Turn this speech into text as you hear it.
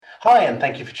Hi, and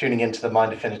thank you for tuning into the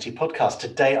Mind Affinity podcast.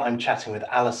 Today I'm chatting with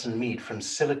Alison Mead from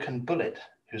Silicon Bullet,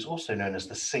 who's also known as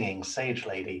the Singing Sage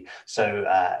Lady. So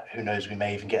who knows, we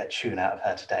may even get a tune out of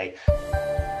her today.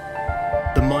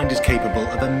 The mind is capable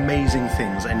of amazing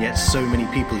things, and yet so many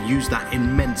people use that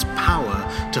immense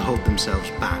power to hold themselves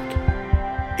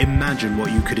back. Imagine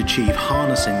what you could achieve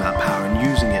harnessing that power and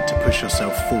using it to push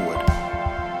yourself forward.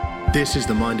 This is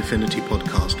the Mind Affinity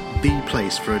podcast, the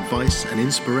place for advice and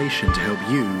inspiration to help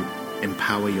you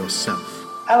empower yourself.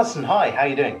 Alison, hi, how are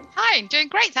you doing? Hi, I'm doing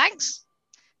great, thanks.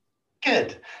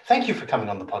 Good. Thank you for coming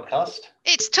on the podcast.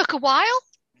 It's took a while.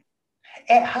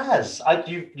 It has.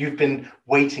 You've been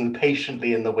waiting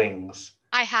patiently in the wings.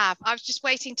 I have. I was just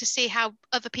waiting to see how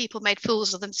other people made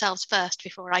fools of themselves first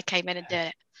before I came in and did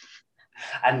it.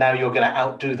 And now you're going to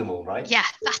outdo them all, right? Yeah,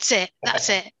 that's it. That's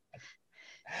it.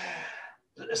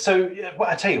 So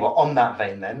I tell you what, on that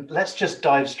vein then, let's just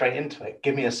dive straight into it.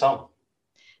 Give me a song.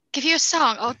 Give you a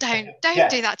song? Oh, don't Yeah.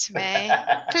 do that to me.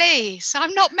 Please.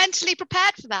 I'm not mentally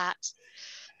prepared for that.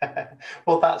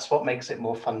 Well, that's what makes it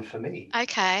more fun for me.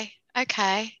 Okay.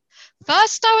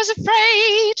 First I was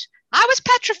afraid. I was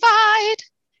petrified.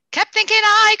 Kept thinking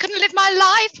I couldn't live my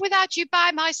life without you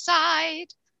by my side.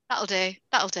 That'll do.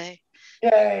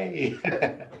 Yay.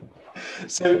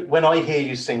 So when I hear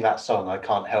you sing that song, I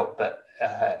can't help but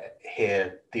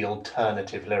hear the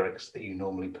alternative lyrics that you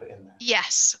normally put in there.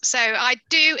 Yes. So I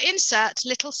do insert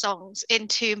little songs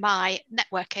into my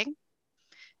networking,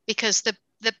 because the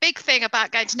big thing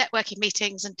about going to networking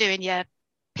meetings and doing your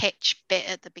pitch bit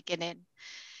at the beginning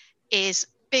is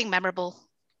being memorable.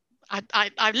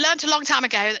 I learned a long time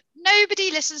ago that nobody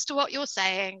listens to what you're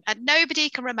saying and nobody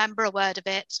can remember a word of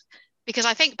it, because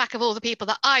I think back of all the people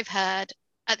that I've heard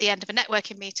at the end of a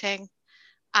networking meeting,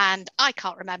 and I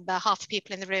can't remember half the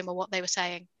people in the room or what they were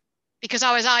saying, because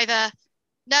I was either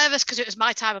nervous because it was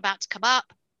my time about to come up,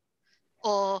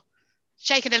 or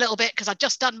shaking a little bit because I'd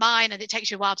just done mine and it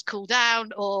takes you a while to cool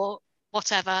down, or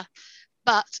whatever.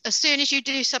 But as soon as you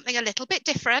do something a little bit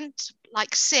different,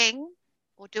 like sing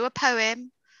or do a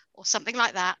poem or something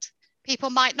like that, people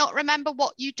might not remember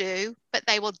what you do, but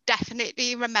they will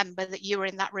definitely remember that you were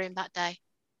in that room that day.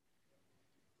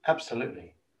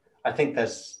 Absolutely. I think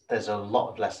there's a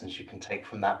lot of lessons you can take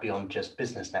from that beyond just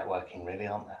business networking, really,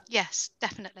 aren't there? Yes,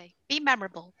 definitely. Be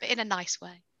memorable, but in a nice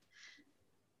way.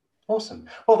 Awesome.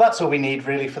 Well, that's all we need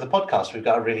really for the podcast. We've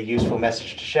got a really useful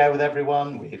message to share with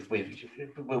everyone.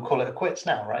 We'll call it a quits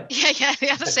now, right? Yeah,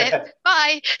 that's it.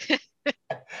 Bye.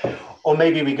 Or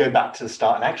maybe we go back to the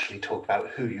start and actually talk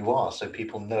about who you are, so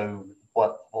people know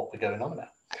what we're going on about.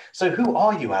 So who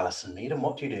are you, Alison Mead, and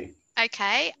what do you do?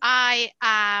 Okay, I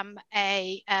am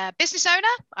a business owner.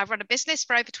 I've run a business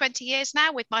for over 20 years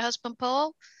now with my husband,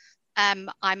 Paul. I'm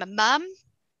a mum.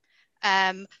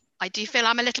 I do feel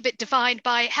I'm a little bit defined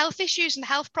by health issues and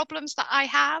health problems that I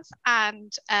have.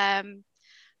 And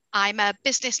I'm a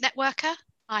business networker.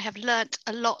 I have learnt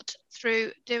a lot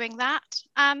through doing that.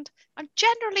 And I'm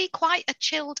generally quite a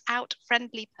chilled out,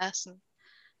 friendly person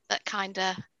that kind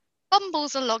of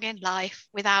bumbles along in life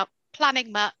without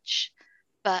planning much.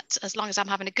 But as long as I'm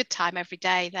having a good time every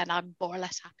day, then I'm more or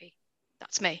less happy.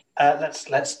 That's me.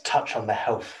 Let's touch on the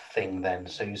health thing then.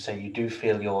 So you say you do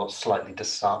feel you're slightly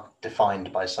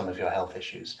defined by some of your health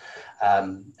issues. Are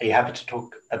you happy to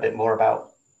talk a bit more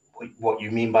about what you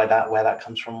mean by that, where that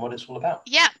comes from, what it's all about?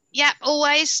 Yeah,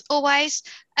 always.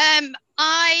 When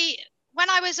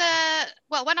I was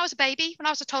a baby, when I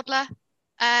was a toddler,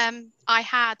 I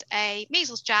had a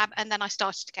measles jab, and then I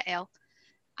started to get ill,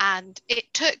 and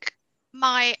it took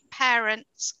my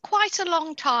parents quite a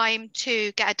long time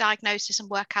to get a diagnosis and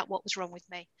work out what was wrong with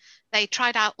me. They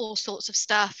tried out all sorts of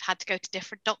stuff, had to go to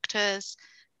different doctors,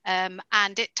 and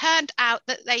it turned out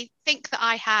that they think that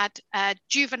I had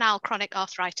juvenile chronic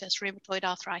arthritis, rheumatoid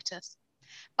arthritis.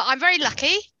 But I'm very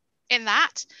lucky in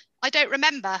that I don't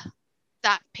remember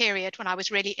that period when I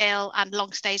was really ill and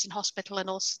long stays in hospital and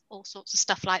all sorts of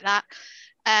stuff like that.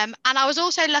 And I was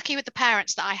also lucky with the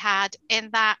parents that I had, in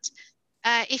that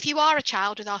if you are a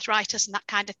child with arthritis and that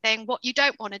kind of thing, what you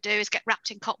don't want to do is get wrapped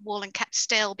in cotton wool and kept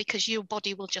still, because your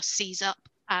body will just seize up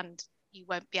and you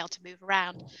won't be able to move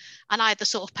around. And I had the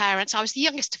sort of parents, I was the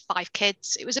youngest of 5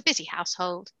 kids. It was a busy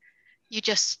household. You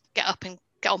just get up and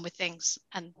get on with things,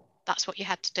 and that's what you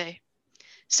had to do.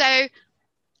 So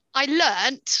I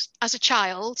learnt as a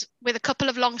child, with a couple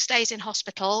of long stays in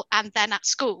hospital and then at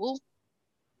school,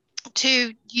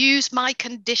 to use my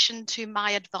condition to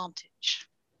my advantage.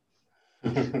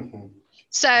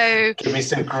 So give me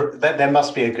some. There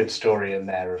must be a good story in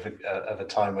there of a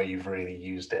time where you've really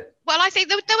used it. Well, I think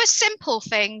there were simple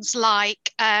things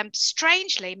like,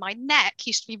 strangely, my neck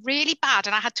used to be really bad,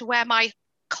 and I had to wear my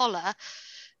collar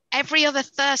every other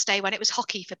Thursday when it was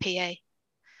hockey for PE,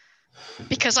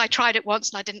 because I tried it once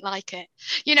and I didn't like it.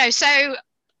 So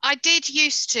I did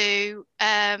used to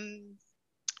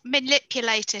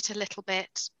manipulate it a little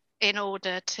bit in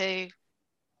order to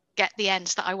get the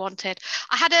ends that I wanted.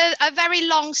 I had a very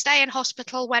long stay in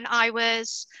hospital when I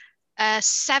was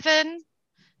 7.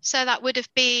 So that would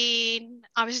have been,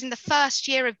 I was in the first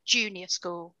year of junior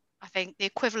school, I think, the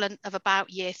equivalent of about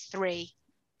year 3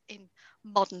 in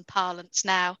modern parlance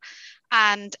now.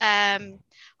 And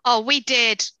we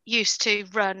did used to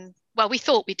run, well, we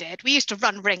thought we did. We used to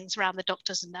run rings around the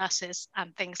doctors and nurses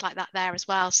and things like that there as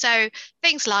well. So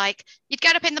things like you'd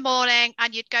get up in the morning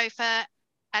and you'd go for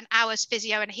an hour's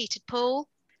physio in a heated pool.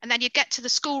 And then you'd get to the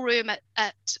schoolroom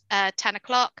at 10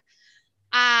 o'clock.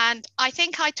 And I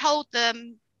think I told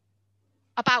them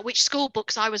about which school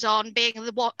books I was on, being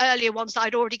the earlier ones that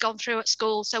I'd already gone through at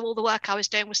school. So all the work I was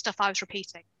doing was stuff I was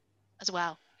repeating as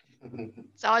well.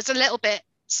 So I was a little bit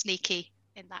sneaky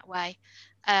in that way.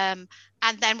 And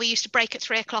then we used to break at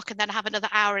 3 o'clock and then have another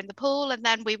hour in the pool. And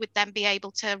then we would then be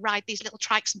able to ride these little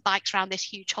trikes and bikes around this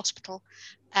huge hospital.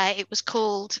 It was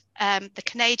called the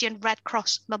Canadian Red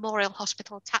Cross Memorial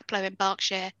Hospital, Taplow in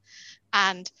Berkshire.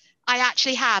 And I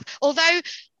actually have, although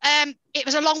it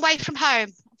was a long way from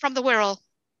home, from the Wirral.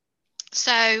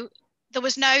 So there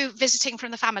was no visiting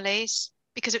from the families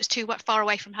because it was too far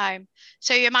away from home.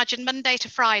 So you imagine Monday to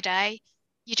Friday,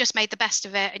 you just made the best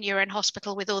of it and you were in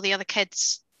hospital with all the other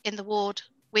kids in the ward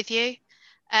with you.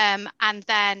 And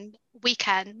then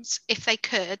weekends, if they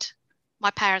could, my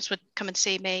parents would come and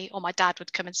see me, or my dad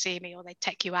would come and see me, or they'd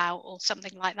take you out or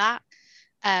something like that.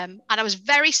 And I was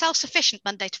very self-sufficient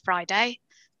Monday to Friday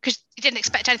because you didn't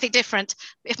expect anything different.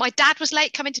 If my dad was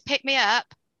late coming to pick me up,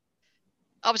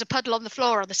 I was a puddle on the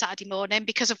floor on the Saturday morning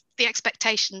because of the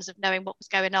expectations of knowing what was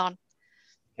going on.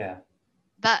 Yeah.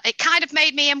 But it kind of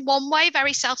made me in one way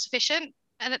very self-sufficient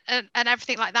and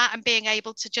everything like that, and being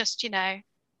able to just,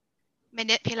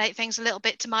 manipulate things a little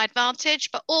bit to my advantage.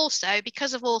 But also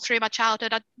because of all through my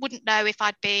childhood, I wouldn't know if I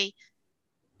would be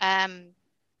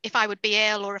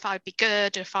ill or if I would be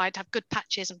good, or if I'd have good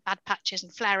patches and bad patches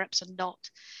and flare-ups and not.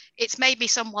 It's made me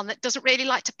someone that doesn't really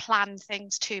like to plan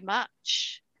things too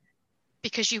much,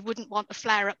 because you wouldn't want a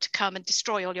flare-up to come and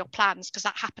destroy all your plans, because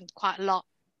that happened quite a lot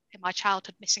in my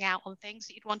childhood, missing out on things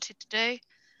that you'd wanted to do.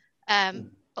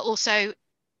 But also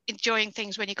enjoying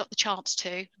things when you got the chance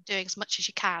to, doing as much as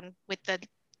you can with the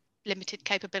limited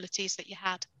capabilities that you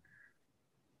had.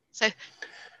 So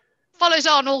follows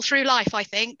on all through life, I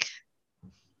think.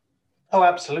 Oh,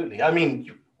 absolutely. I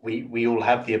mean, we all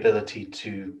have the ability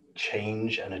to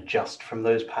change and adjust from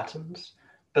those patterns,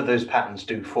 but those patterns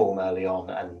do form early on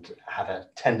and have a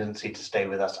tendency to stay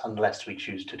with us unless we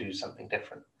choose to do something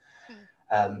different.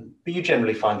 But you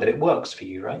generally find that it works for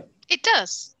you, right? It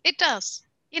does.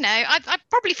 I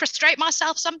probably frustrate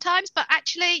myself sometimes, but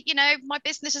actually, my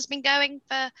business has been going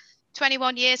for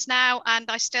 21 years now, and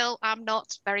I still am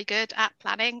not very good at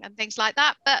planning and things like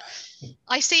that. But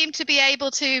I seem to be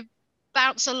able to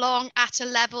bounce along at a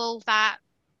level that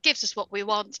gives us what we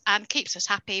want and keeps us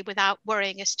happy without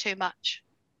worrying us too much.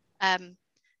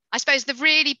 I suppose the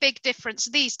really big difference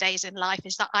these days in life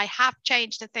is that I have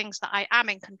changed the things that I am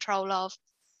in control of,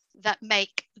 that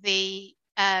make the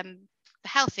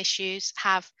health issues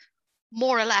have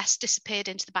more or less disappeared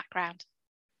into the background.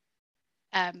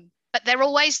 But they're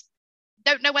always,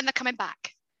 don't know when they're coming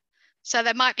back. So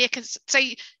there might be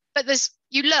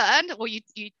you learn, or you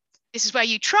this is where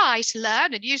you try to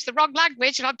learn and use the wrong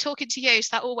language. And I'm talking to you,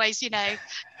 so that always,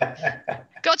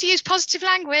 got to use positive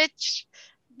language.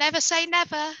 Never say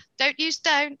never. Don't use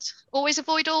don't. Always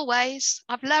avoid always.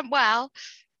 I've learned well.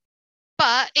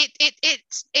 But it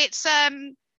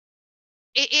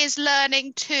is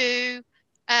learning to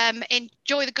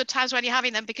enjoy the good times when you're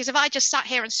having them. Because if I just sat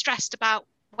here and stressed about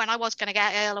when I was going to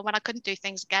get ill and when I couldn't do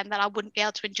things again, then I wouldn't be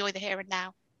able to enjoy the here and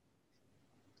now.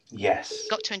 Yes.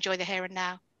 Got to enjoy the here and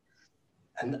now.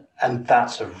 And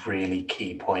that's a really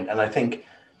key point. And I think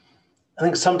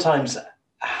sometimes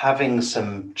having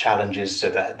some challenges, so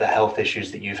that the health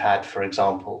issues that you've had, for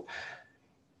example,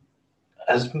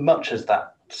 as much as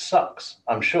that sucks,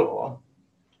 I'm sure,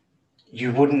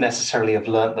 you wouldn't necessarily have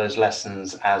learnt those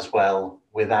lessons as well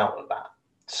without that.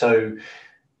 So,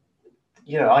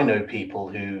 I know people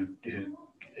who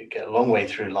get a long way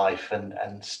through life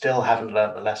and still haven't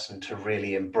learnt the lesson to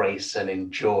really embrace and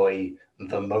enjoy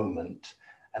the moment,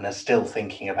 and are still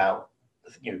thinking about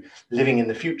living in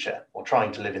the future, or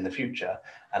trying to live in the future,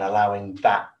 and allowing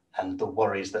that and the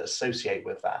worries that associate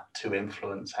with that to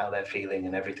influence how they're feeling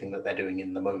and everything that they're doing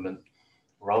in the moment,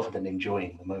 rather than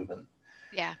enjoying the moment.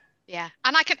 Yeah. Yeah.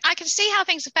 And I can see how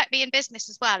things affect me in business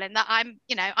as well, in that I'm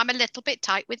a little bit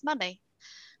tight with money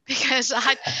because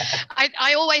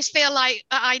I always feel like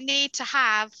I need to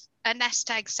have a nest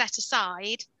egg set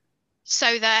aside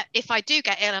so that if I do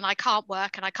get ill and I can't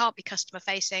work and I can't be customer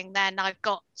facing, then I've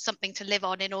got something to live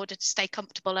on in order to stay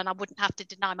comfortable, and I wouldn't have to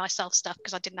deny myself stuff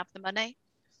because I didn't have the money.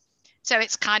 So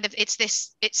it's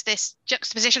this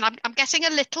juxtaposition. I'm getting a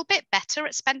little bit better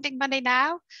at spending money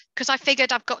now because I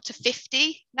figured I've got to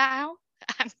 50 now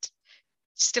and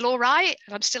still all right,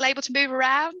 and I'm still able to move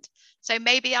around. So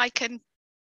maybe I can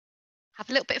have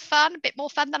a little bit of fun, a bit more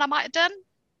fun than I might have done.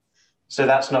 So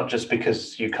that's not just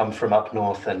because you come from up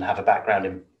north and have a background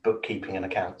in bookkeeping and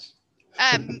accounts.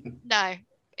 No,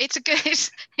 it's a good.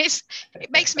 It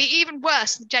makes me even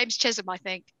worse than James Chisholm, I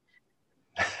think.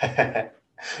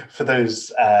 For those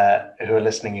who are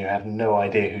listening who have no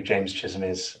idea who James Chisholm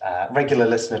is, regular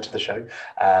listener to the show,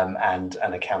 and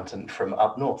an accountant from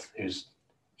up north who's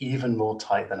even more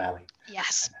tight than Ali.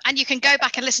 Yes, and you can go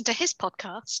back and listen to his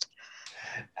podcast.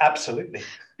 Absolutely.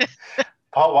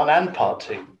 Part 1 and part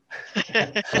 2.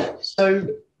 So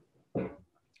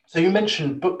you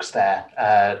mentioned books there,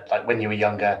 like when you were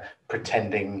younger,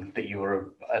 pretending that you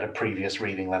were at a previous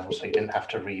reading level, so you didn't have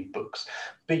to read books.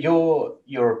 But your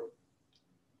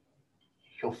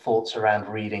thoughts around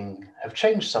reading have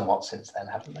changed somewhat since then,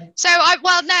 haven't they? So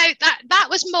no, that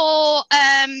was more,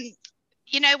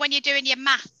 when you're doing your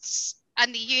maths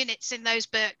and the units in those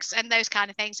books and those kind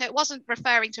of things. So it wasn't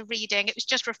referring to reading; it was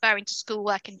just referring to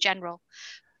schoolwork in general.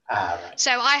 Right.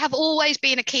 So I have always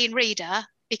been a keen reader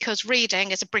because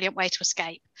reading is a brilliant way to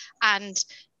escape. And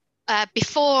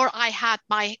before I had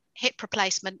my hip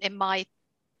replacement in my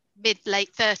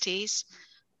mid-late 30s,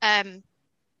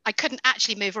 I couldn't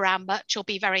actually move around much or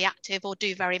be very active or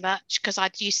do very much because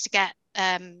I'd used to get,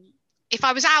 if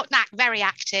I was out and very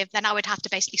active, then I would have to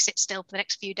basically sit still for the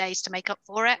next few days to make up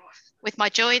for it with my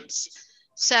joints.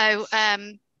 So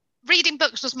reading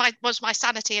books was my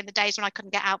sanity in the days when I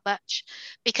couldn't get out much,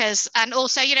 and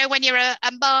also, when you're a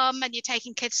mum and you're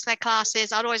taking kids to their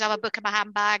classes, I'd always have a book in my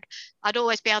handbag. I'd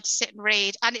always be able to sit and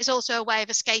read. And it's also a way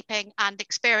of escaping and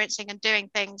experiencing and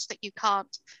doing things that you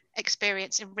can't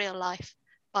experience in real life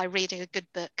by reading a good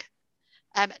book.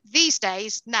 These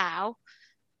days now,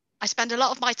 I spend a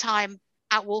lot of my time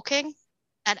out walking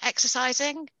and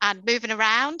exercising and moving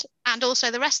around. And also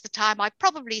the rest of the time, I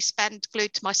probably spend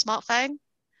glued to my smartphone.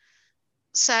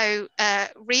 So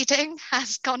reading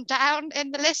has gone down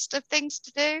in the list of things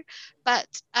to do, but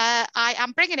I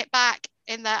am bringing it back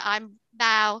in that I'm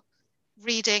now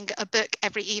reading a book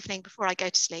every evening before I go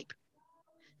to sleep,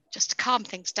 just to calm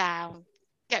things down,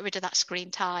 get rid of that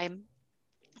screen time,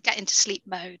 get into sleep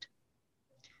mode.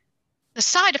 The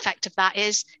side effect of that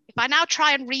is if I now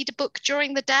try and read a book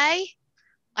during the day,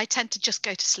 I tend to just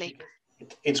go to sleep.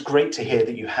 It's great to hear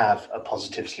that you have a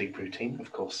positive sleep routine.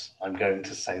 Of course, I'm going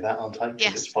to say that, aren't I? Because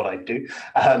yes. It's what I do,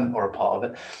 or a part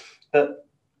of it. But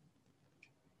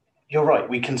you're right.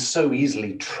 We can so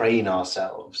easily train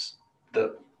ourselves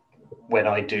that when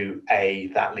I do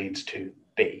A, that leads to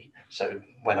B. So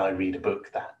when I read a book,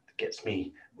 that gets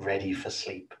me ready for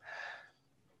sleep.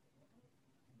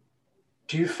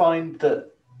 Do you find that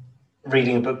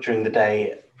reading a book during the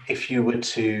day, if you were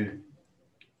to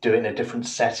do it in a different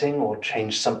setting or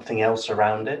change something else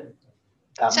around it,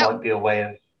 that might be a way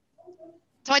of...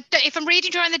 So if I'm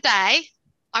reading during the day,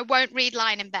 I won't read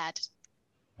lying in bed.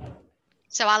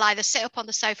 So I'll either sit up on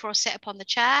the sofa or sit up on the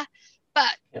chair.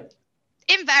 But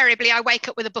invariably, I wake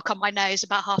up with a book on my nose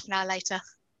about half an hour later,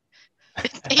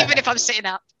 even if I'm sitting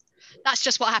up. That's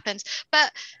just what happens.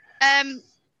 But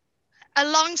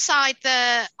alongside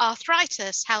the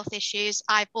arthritis health issues,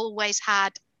 I've always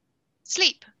had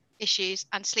sleep issues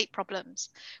and sleep problems,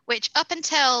 which up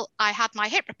until I had my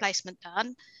hip replacement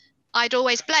done, I'd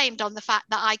always blamed on the fact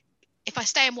that if I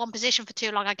stay in one position for too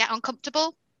long, I get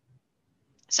uncomfortable.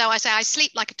 So I say I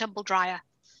sleep like a tumble dryer.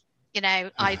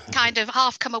 I kind of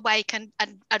half come awake and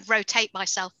rotate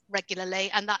myself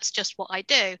regularly, and that's just what I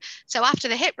do. So after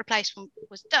the hip replacement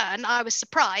was done, I was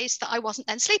surprised that I wasn't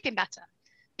then sleeping better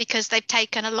because they've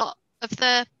taken a lot of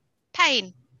the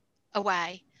pain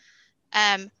away.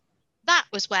 That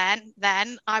was when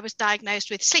then I was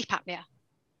diagnosed with sleep apnea.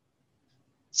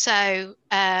 So,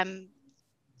 and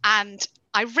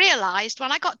I realized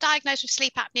when I got diagnosed with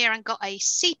sleep apnea and got a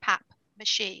CPAP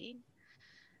machine,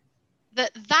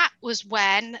 that was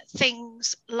when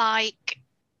things like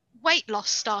weight loss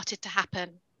started to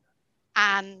happen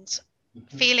and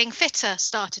feeling fitter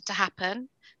started to happen.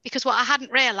 Because what I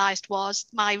hadn't realized was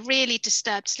my really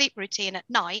disturbed sleep routine at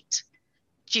night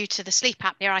due to the sleep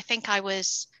apnea. I think I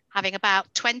was having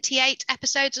about 28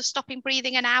 episodes of stopping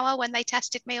breathing an hour when they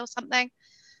tested me or something.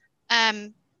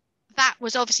 That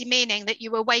was obviously meaning that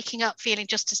you were waking up feeling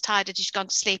just as tired as you'd gone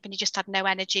to sleep, and you just had no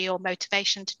energy or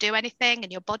motivation to do anything,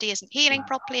 and your body isn't healing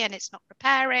properly and it's not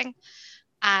repairing.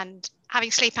 And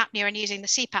having sleep apnea and using the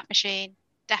CPAP machine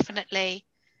definitely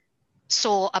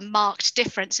saw a marked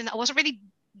difference in that I wasn't really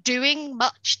doing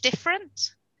much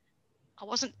different. I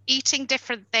wasn't eating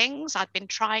different things. I'd been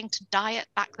trying to diet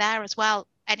back there as well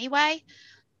anyway,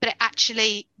 but it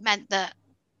actually meant that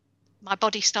my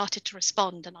body started to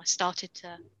respond and I started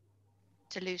to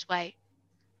lose weight.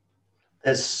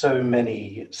 There's so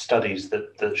many studies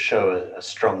that show a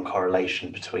strong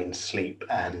correlation between sleep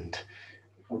and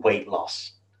weight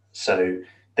loss. So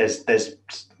there's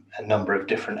a number of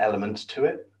different elements to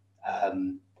it. I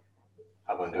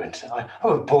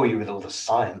won't bore you with all the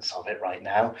science of it right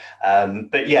now.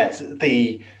 But yes,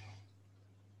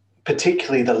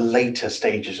 particularly the later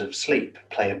stages of sleep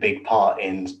play a big part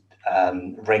in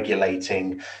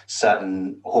regulating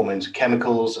certain hormones and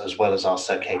chemicals, as well as our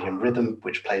circadian rhythm,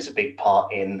 which plays a big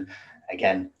part in,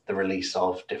 again, the release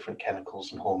of different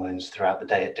chemicals and hormones throughout the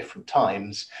day at different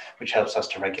times, which helps us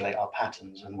to regulate our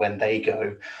patterns. And when they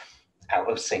go out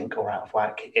of sync or out of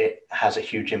whack, it has a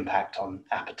huge impact on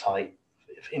appetite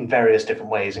in various different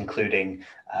ways, including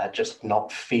just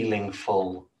not feeling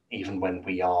full even when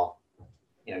we are,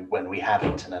 when we have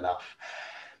eaten enough.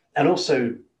 And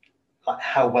also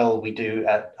how well we do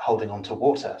at holding on to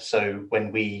water. So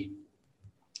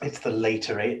it's the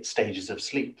later stages of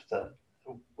sleep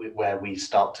where we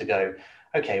start to go,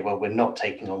 okay, well, we're not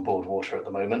taking on board water at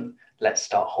the moment. Let's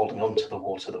start holding on to the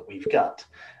water that we've got.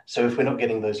 So if we're not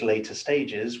getting those later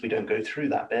stages, we don't go through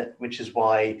that bit, which is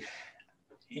why,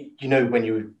 when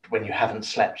you haven't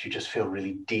slept, you just feel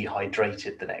really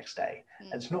dehydrated the next day.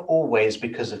 It's not always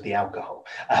because of the alcohol.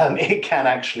 It can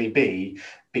actually be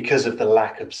because of the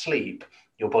lack of sleep.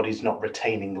 Your body's not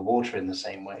retaining the water in the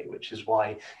same way, which is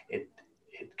why it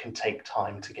can take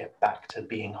time to get back to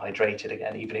being hydrated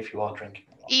again, even if you are drinking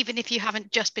a lot. Even if you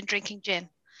haven't just been drinking gin.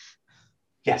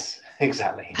 Yes,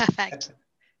 exactly. Perfect.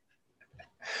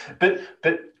 But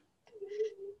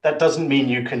that doesn't mean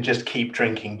you can just keep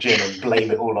drinking gin and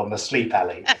blame it all on the sleep,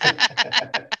 Ali.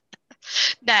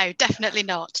 No, definitely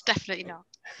not. Definitely not.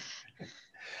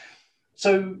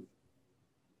 So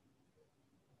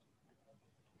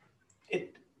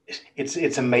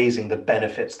it's amazing the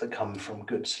benefits that come from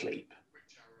good sleep.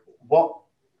 What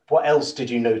else did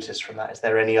you notice from that? Is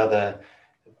there any other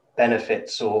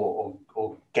benefits or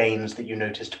gains that you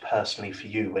noticed personally for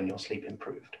you when your sleep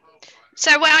improved?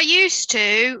 So I used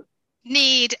to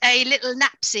need a little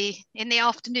napsy in the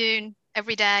afternoon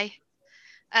every day.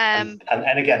 And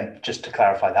again, just to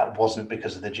clarify, that wasn't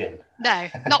because of the gin. No,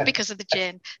 not because of the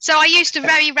gin. So I used to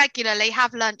very regularly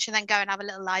have lunch and then go and have a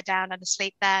little lie down and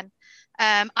sleep then.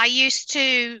 I used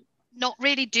to not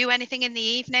really do anything in the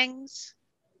evenings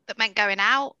that meant going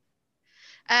out.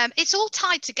 It's all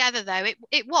tied together though.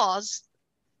 It was,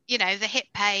 the hip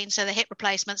pain, so the hip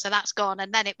replacement, so that's gone.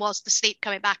 And then it was the sleep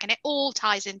coming back, and it all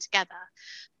ties in together.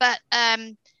 But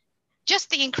just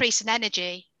the increase in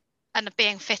energy and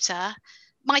being fitter,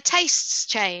 my tastes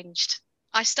changed.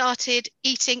 I started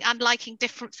eating and liking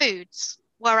different foods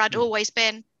where I'd always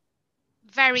been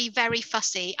very, very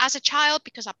fussy. As a child,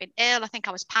 because I've been ill, I think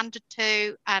I was pandered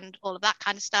to and all of that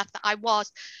kind of stuff that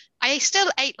I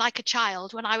still ate like a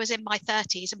child when I was in my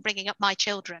 30s and bringing up my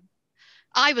children.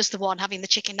 I was the one having the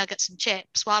chicken nuggets and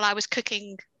chips while I was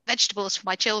cooking vegetables for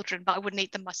my children, but I wouldn't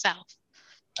eat them myself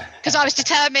because I was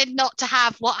determined not to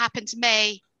have what happened to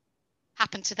me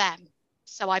happen to them.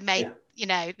 So I made,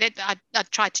 I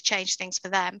tried to change things for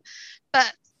them,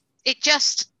 but it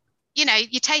just, your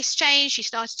taste changed, you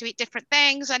started to eat different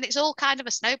things, and it's all kind of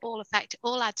a snowball effect. It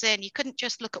all adds in. You couldn't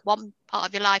just look at one part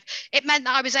of your life. It meant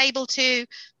that I was able to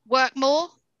work more,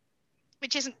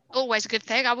 which isn't always a good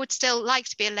thing. I would still like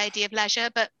to be a lady of leisure,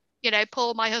 but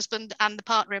Paul, my husband and the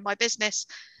partner in my business,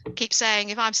 keep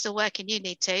saying, if I'm still working, you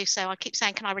need to. So I keep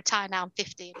saying, can I retire now? I'm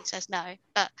 50. And he says no.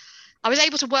 But I was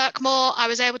able to work more. I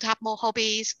was able to have more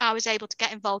hobbies. I was able to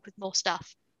get involved with more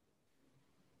stuff.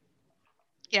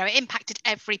 It impacted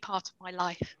every part of my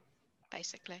life,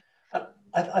 basically.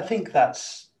 I think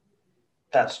that's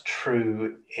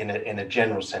true in a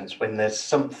general sense. When there's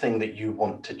something that you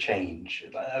want to change,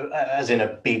 as in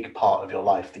a big part of your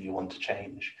life that you want to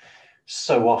change,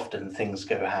 so often things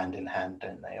go hand in hand,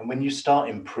 don't they? And when you start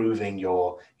improving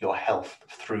your health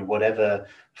through whatever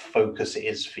focus it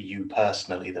is for you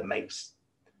personally that makes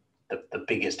the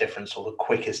biggest difference or the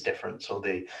quickest difference or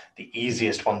the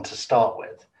easiest one to start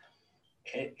with,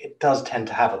 it does tend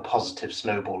to have a positive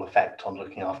snowball effect on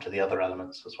looking after the other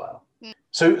elements as well.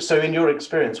 So in your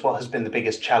experience, what has been the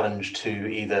biggest challenge to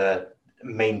either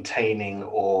maintaining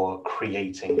or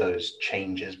creating those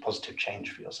changes, positive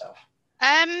change for yourself?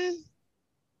 It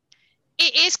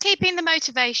is keeping the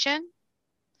motivation.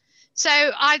 So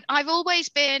I've always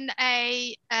been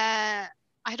I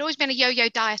had always been a yo-yo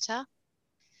dieter,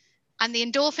 and the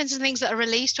endorphins and things that are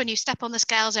released when you step on the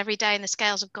scales every day and the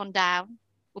scales have gone down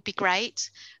would be great.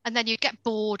 And then you'd get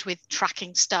bored with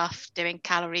tracking stuff, doing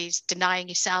calories, denying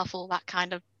yourself, all that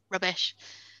kind of rubbish.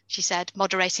 She said,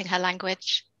 moderating her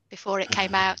language before it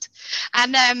came out.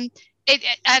 And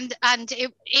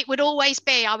it would always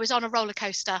be, I was on a roller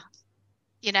coaster.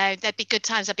 You know, there'd be good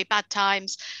times, there'd be bad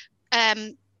times.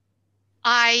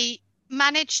 I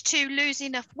managed to lose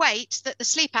enough weight that the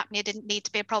sleep apnea didn't need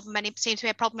to be a problem seemed to be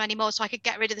a problem anymore, so I could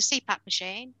get rid of the CPAP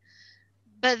machine.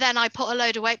 But then I put a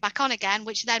load of weight back on again,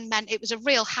 which then meant it was a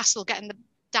real hassle getting the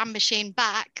damn machine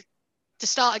back to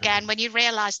start again when you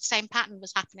realize the same pattern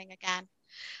was happening again.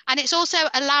 And it's also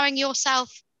allowing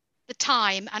yourself the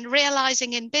time and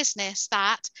realizing in business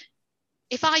that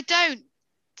if I don't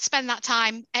spend that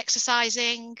time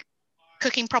exercising,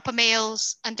 cooking proper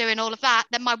meals and doing all of that,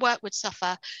 then my work would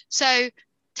suffer. So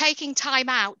taking time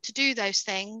out to do those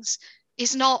things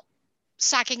is not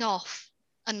sagging off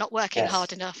and not working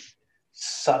hard enough.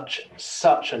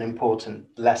 Such an important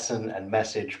lesson and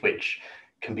message, which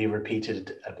can be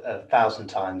repeated a thousand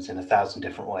times in 1,000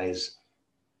 different ways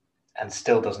and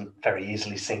still doesn't very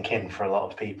easily sink in for a lot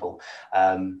of people.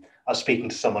 I was speaking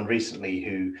to someone recently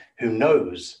who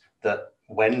knows that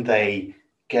when they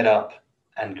get up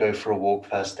and go for a walk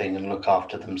first thing and look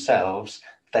after themselves,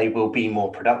 they will be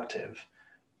more productive.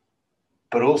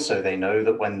 But also they know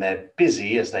that when they're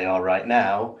busy, as they are right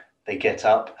now, they get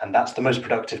up and that's the most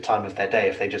productive time of their day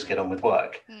if they just get on with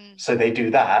work. So they do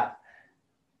that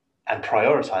and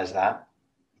prioritize that,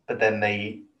 but then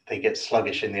they get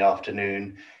sluggish in the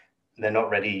afternoon. They're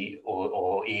not ready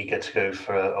or eager to go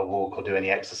for a walk or do any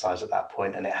exercise at that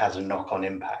point, and it has a knock-on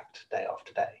impact day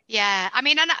after day. Yeah, I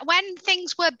mean, and when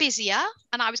things were busier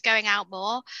and I was going out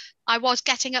more, I was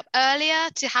getting up earlier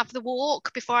to have the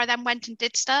walk before I then went and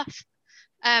did stuff.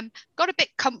 Got a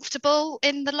bit comfortable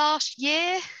in the last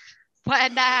year, where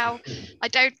now I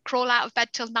don't crawl out of bed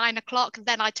till 9 o'clock, and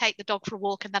then I take the dog for a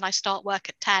walk and then I start work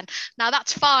at 10. Now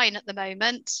that's fine at the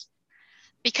moment,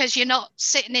 because you're not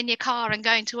sitting in your car and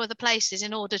going to other places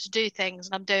in order to do things.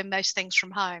 And I'm doing most things from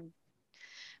home.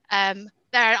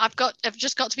 I've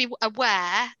just got to be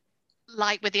aware,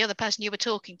 like with the other person you were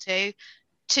talking to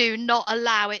not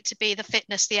allow it to be the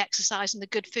fitness, the exercise and the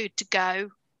good food to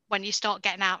go when you start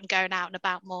getting out and going out and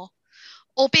about more,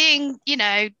 or being,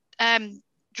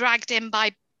 dragged in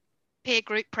by peer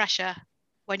group pressure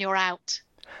when you're out.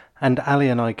 And Ali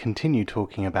and I continue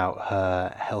talking about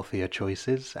her healthier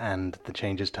choices and the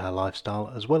changes to her lifestyle,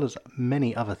 as well as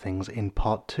many other things in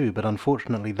part 2, but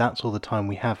unfortunately that's all the time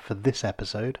we have for this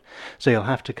episode, so you'll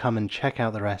have to come and check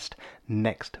out the rest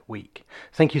next week.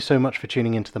 Thank you so much for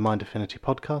tuning into the Mind Affinity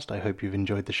podcast. I hope you've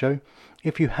enjoyed the show.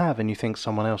 If you have and you think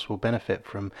someone else will benefit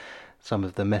from some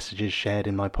of the messages shared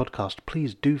in my podcast,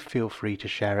 please do feel free to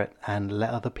share it and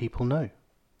let other people know.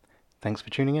 Thanks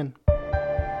for tuning in.